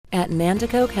At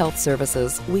Nanticoke Health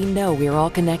Services, we know we are all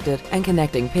connected, and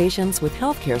connecting patients with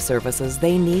healthcare services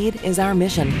they need is our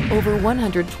mission. Over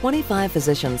 125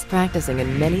 physicians practicing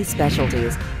in many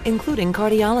specialties, including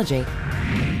cardiology,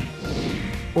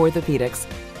 orthopedics,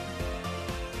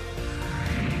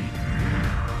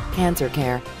 cancer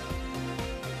care,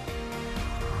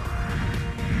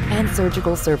 and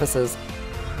surgical services,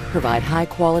 provide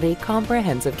high-quality,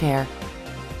 comprehensive care.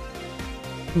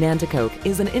 Nanticoke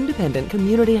is an independent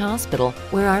community hospital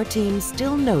where our team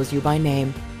still knows you by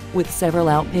name. With several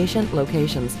outpatient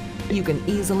locations, you can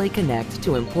easily connect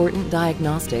to important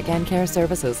diagnostic and care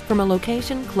services from a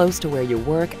location close to where you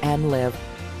work and live.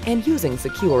 And using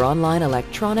secure online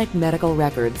electronic medical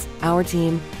records, our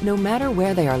team, no matter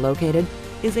where they are located,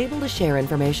 is able to share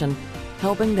information,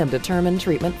 helping them determine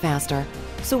treatment faster.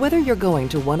 So whether you're going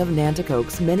to one of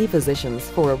Nanticoke's many physicians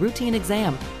for a routine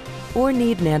exam, or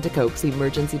need Nanticoke's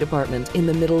emergency department in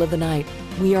the middle of the night,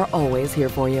 we are always here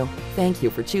for you. Thank you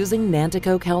for choosing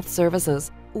Nanticoke Health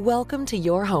Services. Welcome to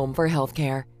your home for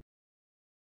healthcare.